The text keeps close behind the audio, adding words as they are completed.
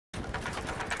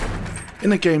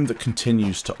In a game that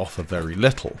continues to offer very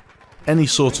little, any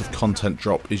sort of content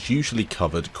drop is usually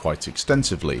covered quite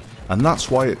extensively, and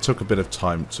that's why it took a bit of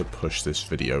time to push this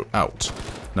video out.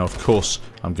 Now of course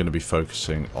I'm going to be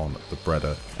focusing on the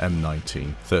Breda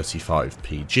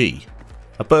M1935PG,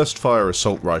 a burst fire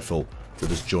assault rifle that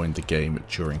has joined the game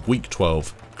during week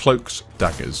 12, cloaks,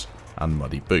 daggers and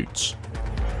muddy boots.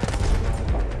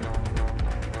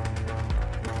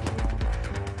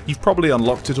 You've probably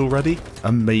unlocked it already,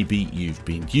 and maybe you've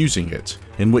been using it,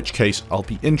 in which case I'll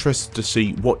be interested to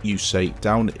see what you say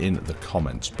down in the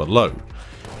comments below.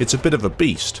 It's a bit of a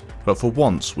beast, but for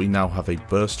once we now have a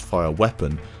burst fire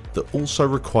weapon that also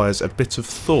requires a bit of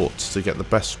thought to get the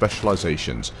best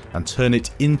specializations and turn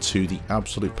it into the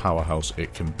absolute powerhouse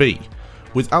it can be.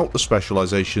 Without the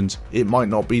specializations, it might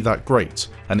not be that great,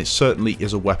 and it certainly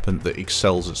is a weapon that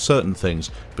excels at certain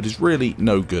things, but is really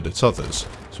no good at others.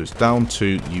 So it's down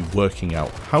to you working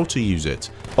out how to use it,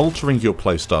 altering your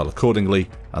playstyle accordingly,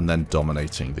 and then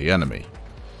dominating the enemy.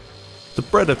 The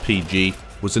Breda PG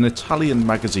was an Italian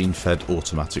magazine-fed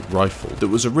automatic rifle that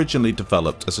was originally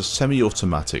developed as a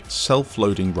semi-automatic,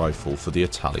 self-loading rifle for the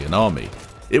Italian army.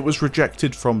 It was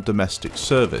rejected from domestic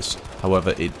service,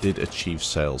 however it did achieve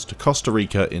sales to Costa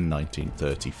Rica in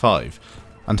 1935,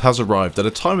 and has arrived at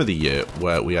a time of the year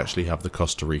where we actually have the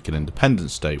Costa Rican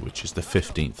Independence Day, which is the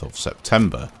 15th of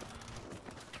September.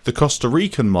 The Costa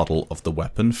Rican model of the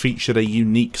weapon featured a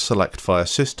unique select fire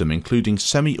system including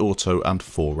semi-auto and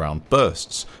 4-round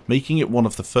bursts, making it one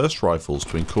of the first rifles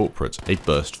to incorporate a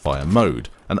burst fire mode,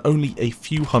 and only a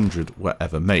few hundred were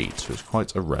ever made, so it's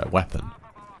quite a rare weapon.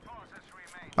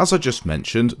 As I just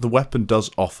mentioned, the weapon does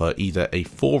offer either a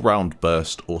 4-round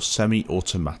burst or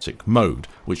semi-automatic mode,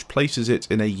 which places it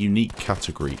in a unique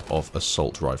category of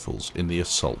assault rifles in the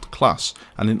assault class,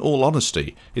 and in all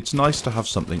honesty, it's nice to have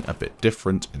something a bit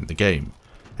different in the game.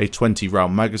 A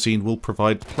 20-round magazine will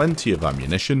provide plenty of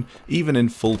ammunition, even in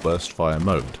full burst fire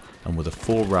mode, and with a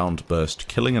 4-round burst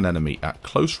killing an enemy at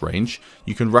close range,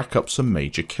 you can rack up some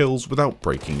major kills without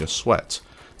breaking a sweat.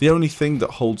 The only thing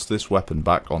that holds this weapon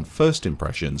back on first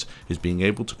impressions is being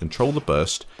able to control the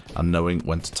burst and knowing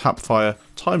when to tap fire,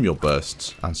 time your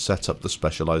bursts and set up the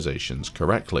specializations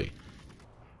correctly.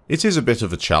 It is a bit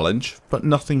of a challenge, but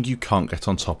nothing you can't get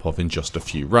on top of in just a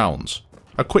few rounds.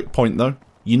 A quick point though,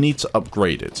 you need to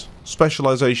upgrade it.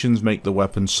 Specializations make the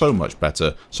weapon so much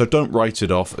better, so don't write it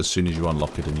off as soon as you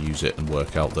unlock it and use it and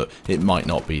work out that it might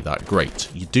not be that great.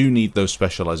 You do need those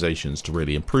specializations to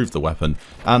really improve the weapon,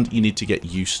 and you need to get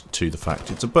used to the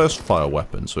fact it's a burst fire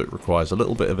weapon, so it requires a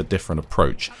little bit of a different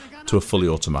approach to a fully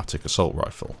automatic assault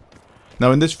rifle.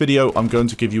 Now in this video I'm going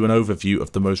to give you an overview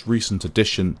of the most recent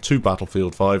addition to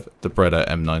Battlefield 5, the Breda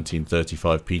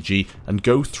M1935PG, and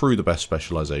go through the best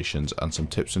specializations and some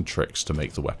tips and tricks to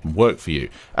make the weapon work for you.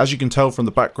 As you can tell from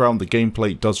the background, the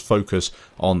gameplay does focus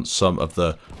on some of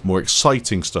the more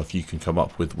exciting stuff you can come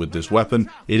up with this weapon.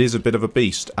 It is a bit of a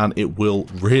beast, and it will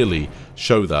really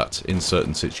show that in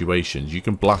certain situations. You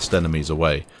can blast enemies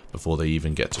away before they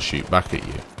even get to shoot back at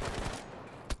you.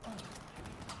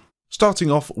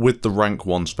 Starting off with the rank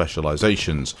 1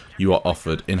 specializations, you are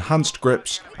offered enhanced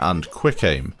grips and quick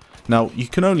aim. Now you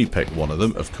can only pick one of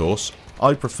them, of course.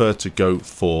 I prefer to go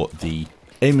for the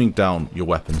aiming down your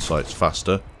weapon sights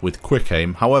faster with quick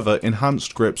aim. However,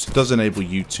 enhanced grips does enable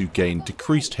you to gain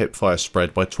decreased hipfire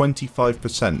spread by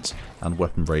 25% and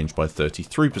weapon range by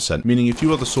 33%, meaning if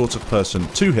you are the sort of person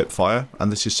to hipfire,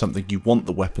 and this is something you want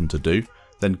the weapon to do,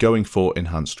 then going for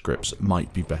enhanced grips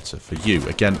might be better for you.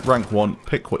 Again, rank 1,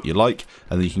 pick what you like,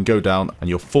 and then you can go down and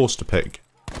you're forced to pick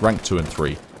rank 2 and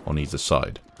 3 on either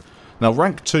side. Now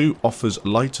rank 2 offers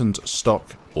lightened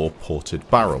stock or ported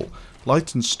barrel.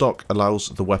 Lightened stock allows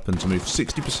the weapon to move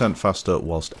 60% faster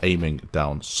whilst aiming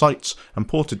down sights, and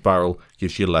ported barrel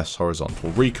gives you less horizontal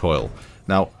recoil.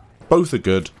 Now both are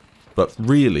good, but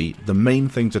really the main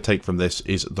thing to take from this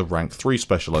is the rank 3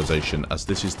 specialization, as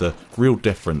this is the real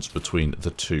difference between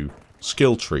the two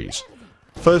skill trees.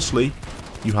 Firstly,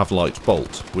 you have light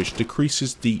bolt, which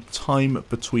decreases the time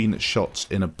between shots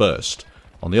in a burst.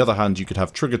 On the other hand, you could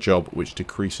have trigger job, which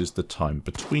decreases the time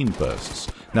between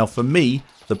bursts. Now for me,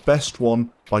 the best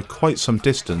one by quite some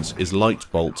distance is light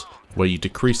bolt, where you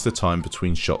decrease the time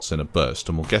between shots in a burst,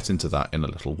 and we'll get into that in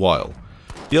a little while.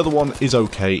 The other one is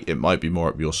okay, it might be more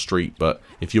up your street, but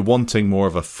if you're wanting more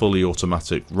of a fully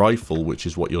automatic rifle, which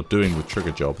is what you're doing with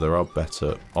trigger job, there are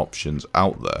better options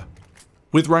out there.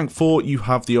 With rank 4, you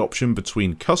have the option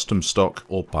between custom stock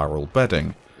or barrel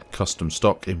bedding. Custom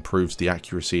stock improves the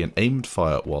accuracy in aimed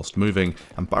fire whilst moving,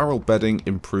 and barrel bedding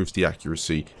improves the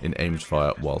accuracy in aimed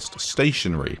fire whilst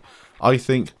stationary. I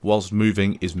think whilst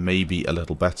moving is maybe a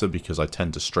little better because I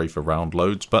tend to strafe around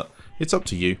loads, but it's up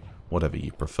to you, whatever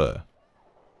you prefer.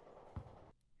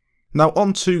 Now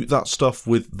onto that stuff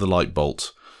with the light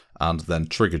bolt and then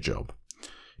trigger job.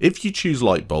 If you choose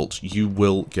light bolt, you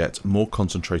will get more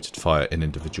concentrated fire in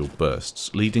individual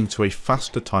bursts, leading to a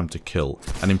faster time to kill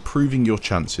and improving your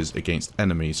chances against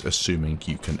enemies assuming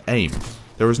you can aim.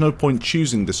 There is no point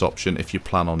choosing this option if you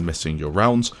plan on missing your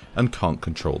rounds and can't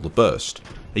control the burst.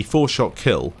 A 4-shot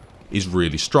kill is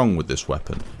really strong with this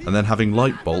weapon, and then having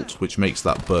light bolt, which makes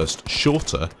that burst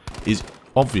shorter, is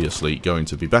obviously going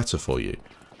to be better for you.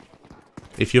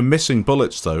 If you're missing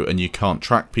bullets though and you can't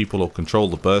track people or control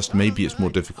the burst, maybe it's more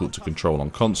difficult to control on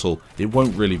console, it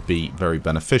won't really be very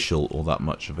beneficial or that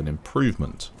much of an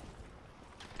improvement.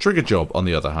 Trigger job, on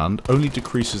the other hand, only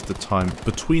decreases the time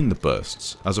between the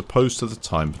bursts, as opposed to the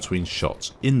time between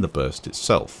shots in the burst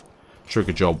itself.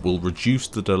 Trigger job will reduce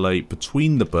the delay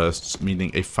between the bursts,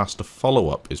 meaning a faster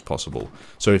follow-up is possible.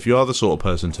 So if you are the sort of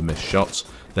person to miss shots,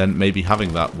 then maybe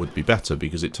having that would be better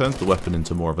because it turns the weapon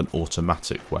into more of an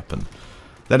automatic weapon.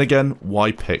 Then again,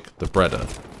 why pick the Breda?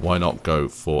 Why not go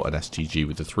for an STG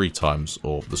with the 3x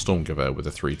or the Stormgewehr with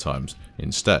the 3x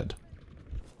instead?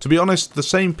 To be honest, the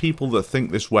same people that think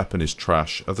this weapon is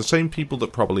trash are the same people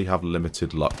that probably have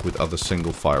limited luck with other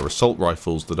single-fire assault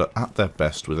rifles that are at their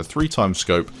best with a 3x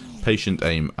scope, patient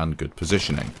aim and good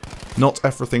positioning. Not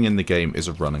everything in the game is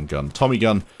a run and gun Tommy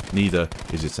gun, neither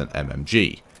is it an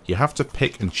MMG. You have to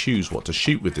pick and choose what to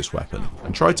shoot with this weapon,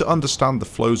 and try to understand the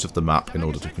flows of the map in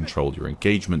order to control your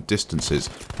engagement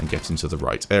distances and get into the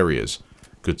right areas.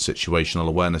 Good situational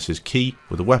awareness is key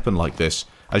with a weapon like this,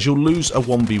 as you'll lose a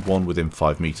 1v1 within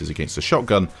 5 meters against a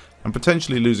shotgun, and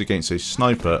potentially lose against a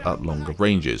sniper at longer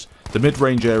ranges. The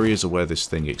mid-range areas are where this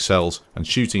thing excels, and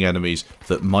shooting enemies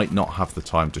that might not have the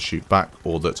time to shoot back,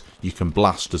 or that you can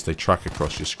blast as they track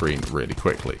across your screen really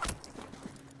quickly.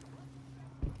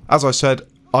 As I said,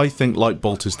 I think light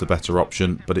bolt is the better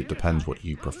option, but it depends what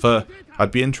you prefer.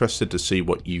 I'd be interested to see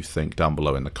what you think down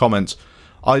below in the comments.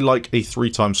 I like a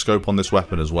 3x scope on this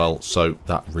weapon as well, so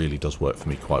that really does work for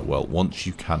me quite well once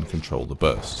you can control the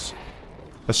bursts.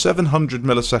 A 700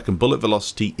 millisecond bullet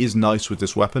velocity is nice with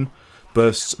this weapon.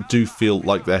 Bursts do feel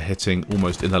like they're hitting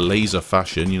almost in a laser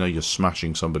fashion. You know, you're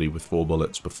smashing somebody with 4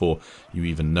 bullets before you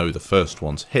even know the first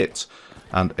one's hit.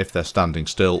 And if they're standing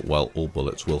still, well, all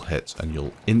bullets will hit and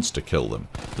you'll insta-kill them.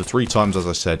 The 3x, as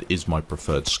I said, is my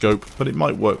preferred scope, but it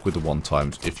might work with the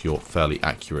 1x if you're fairly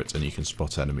accurate and you can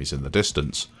spot enemies in the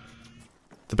distance.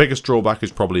 The biggest drawback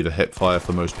is probably the hipfire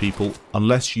for most people,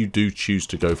 unless you do choose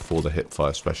to go for the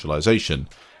hipfire specialization.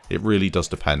 It really does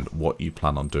depend what you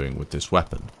plan on doing with this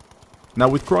weapon. Now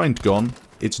with grind gone,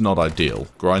 it's not ideal.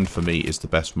 Grind for me is the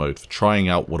best mode for trying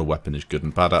out what a weapon is good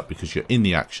and bad at because you're in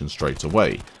the action straight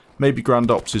away. Maybe Grand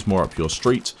Ops is more up your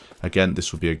street. Again,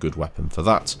 this would be a good weapon for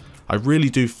that. I really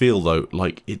do feel though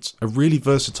like it's a really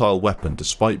versatile weapon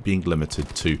despite being limited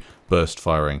to burst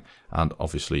firing, and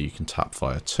obviously you can tap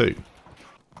fire too.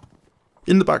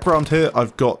 In the background here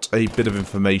I've got a bit of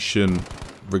information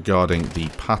regarding the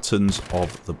patterns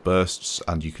of the bursts,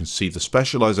 and you can see the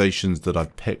specializations that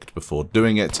I've picked before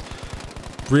doing it.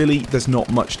 Really, there's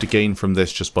not much to gain from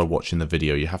this just by watching the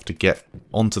video. You have to get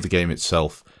onto the game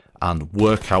itself and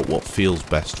work out what feels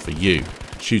best for you.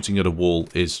 Shooting at a wall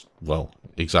is, well,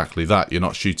 exactly that. You're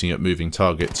not shooting at moving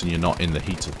targets and you're not in the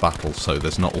heat of battle, so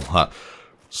there's not all that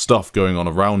stuff going on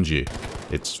around you.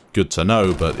 It's good to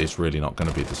know, but it's really not going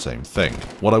to be the same thing.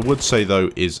 What I would say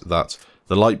though is that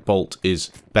the light bolt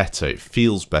is better. It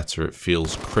feels better, it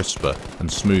feels crisper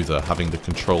and smoother having the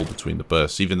control between the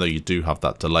bursts. Even though you do have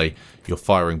that delay, you're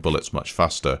firing bullets much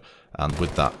faster, and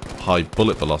with that high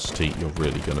bullet velocity you're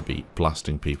really going to be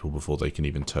blasting people before they can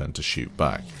even turn to shoot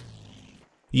back.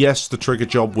 Yes, the trigger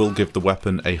job will give the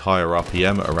weapon a higher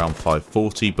RPM at around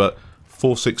 540, but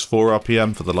 464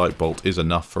 RPM for the light bolt is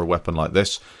enough for a weapon like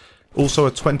this. Also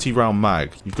a 20 round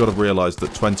mag. You've got to realise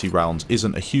that 20 rounds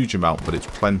isn't a huge amount, but it's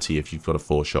plenty if you've got a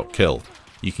 4-shot kill.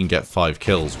 You can get 5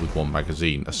 kills with 1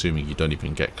 magazine, assuming you don't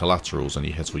even get collaterals and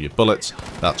you hit all your bullets.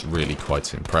 That's really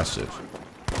quite impressive.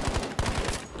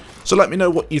 So let me know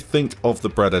what you think of the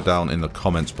Breda down in the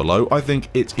comments below. I think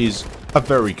it is a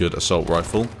very good assault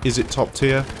rifle. Is it top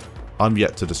tier? I'm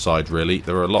yet to decide really.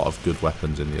 There are a lot of good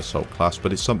weapons in the assault class,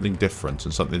 but it's something different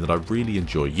and something that I really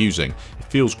enjoy using. It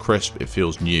feels crisp, it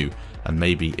feels new, and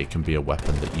maybe it can be a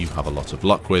weapon that you have a lot of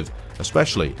luck with,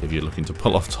 especially if you're looking to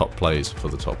pull off top plays for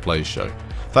the Top Plays show.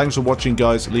 Thanks for watching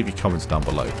guys, leave your comments down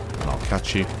below, and I'll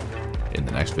catch you in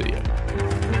the next video.